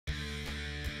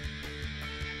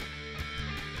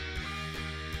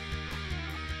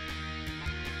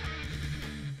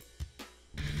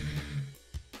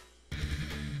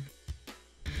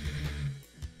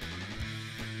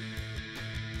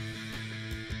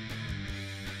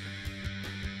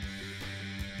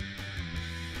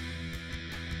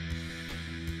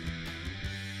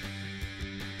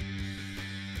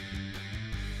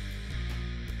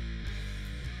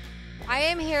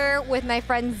am here with my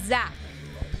friend Zack.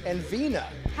 And Veena.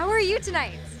 How are you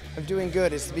tonight? I'm doing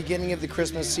good. It's the beginning of the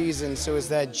Christmas season, so it's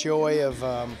that joy of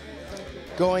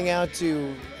going out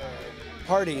to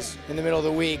parties in the middle of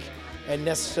the week and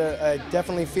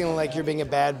definitely feeling like you're being a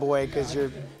bad boy because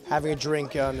you're having a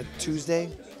drink on a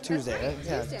Tuesday. Tuesday, right?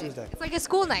 Yeah, Tuesday. It's like a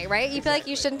school night, right? You feel like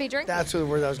you shouldn't be drinking? That's what the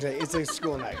word I was going to. It's a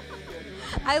school night.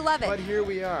 I love it. But here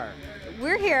we are.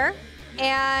 We're here,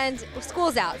 and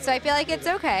school's out, so I feel like it's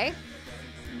okay.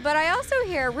 But I also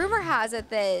hear, rumor has it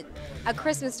that A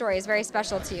Christmas Story is very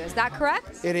special to you. Is that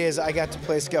correct? It is. I got to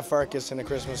play Scufarkus in A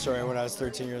Christmas Story when I was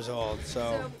 13 years old.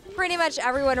 So pretty much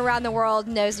everyone around the world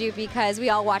knows you because we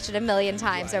all watch it a million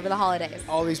times over the holidays.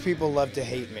 All these people love to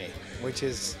hate me, which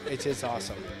is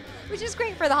awesome. Which is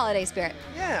great for the holiday spirit.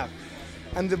 Yeah.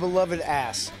 I'm the beloved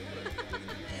ass.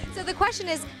 So the question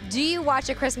is, do you watch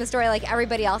A Christmas Story like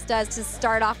everybody else does to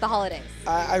start off the holidays?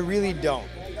 I really don't.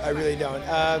 I really don't.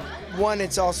 One,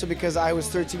 it's also because I was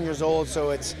 13 years old, so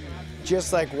it's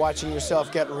just like watching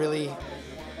yourself get really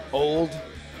old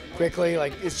quickly.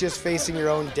 Like, it's just facing your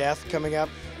own death coming up.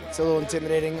 It's a little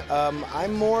intimidating.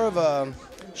 I'm more of a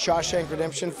Shawshank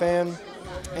Redemption fan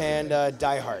and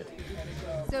Die Hard.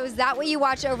 So is that what you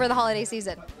watch over the holiday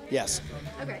season? Yes.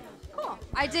 Okay, cool.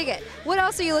 I dig it. What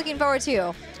else are you looking forward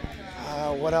to?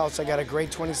 What else? I got a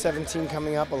great 2017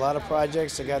 coming up, a lot of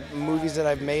projects. I got movies that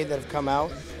I've made that have come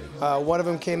out. One of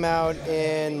them came out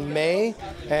in May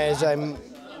as I'm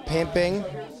pimping.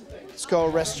 It's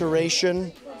called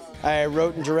Restoration. I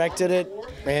wrote and directed it,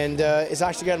 and it's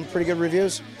actually gotten pretty good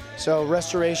reviews. So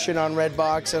Restoration on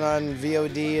Redbox and on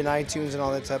VOD and iTunes and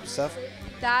all that type of stuff.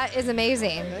 That is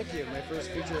amazing. Thank you. My first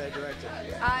feature that I directed.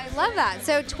 I love that.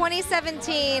 So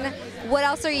 2017, what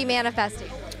else are you manifesting?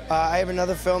 I have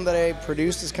another film that I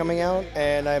produced is coming out,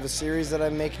 and I have a series that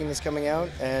I'm making that's coming out,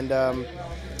 and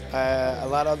a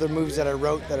lot of other movies that I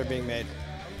wrote that are being made.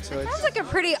 So it sounds like a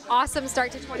pretty awesome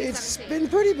start to 2017. It's been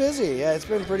pretty busy. Yeah, it's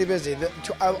been pretty busy.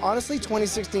 Honestly,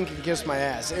 2016 can kiss my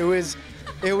ass. It was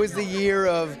the year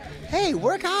of, hey,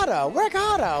 work harder, work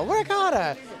harder, work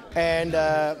harder. And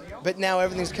but now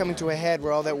everything's coming to a head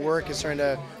where all that work is starting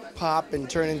to pop and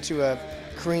turn into a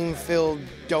cream-filled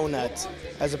donut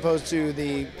as opposed to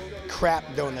the crap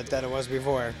donut that it was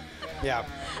before. Yeah.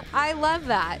 I love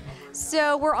that.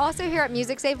 So we're also here at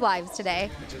Music Save Lives today.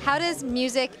 How does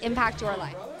music impact your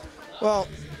life? Well,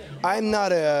 I'm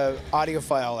not a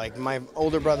audiophile. Like, my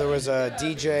older brother was a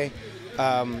DJ,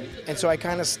 and so I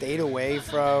kind of stayed away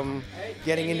from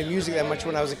getting into music that much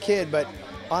when I was a kid. But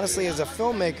honestly, as a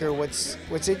filmmaker,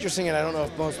 what's interesting, and I don't know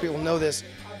if most people know this,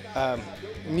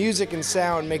 music and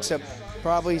sound makes up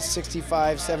probably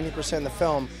 65–70% of the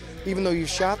film. Even though you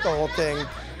shot the whole thing,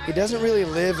 it doesn't really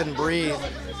live and breathe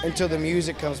until the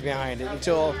music comes behind it,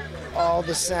 until all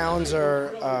the sounds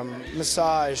are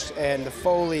massaged and the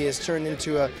Foley is turned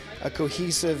into a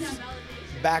cohesive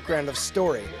background of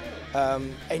story.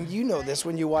 And you know this,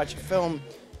 when you watch a film,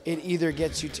 it either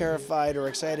gets you terrified or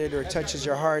excited or touches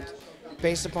your heart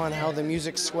based upon how the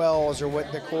music swells or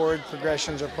what the chord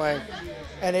progressions are playing.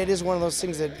 And it is one of those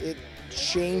things that it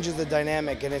changes the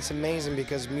dynamic, and it's amazing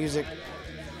because music,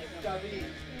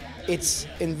 it's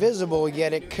invisible,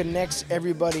 yet it connects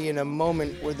everybody in a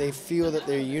moment where they feel that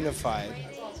they're unified.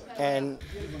 And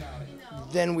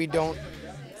then we don't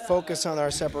focus on our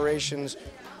separations.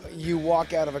 You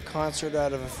walk out of a concert,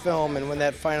 out of a film, and when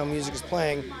that final music is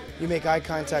playing, you make eye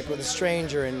contact with a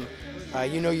stranger, and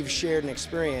you know you've shared an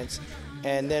experience,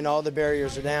 and then all the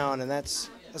barriers are down, and that's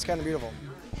kind of beautiful.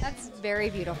 That's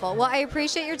very beautiful. Well, I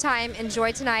appreciate your time.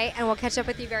 Enjoy tonight, and we'll catch up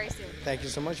with you very soon. Thank you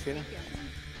so much, Veena.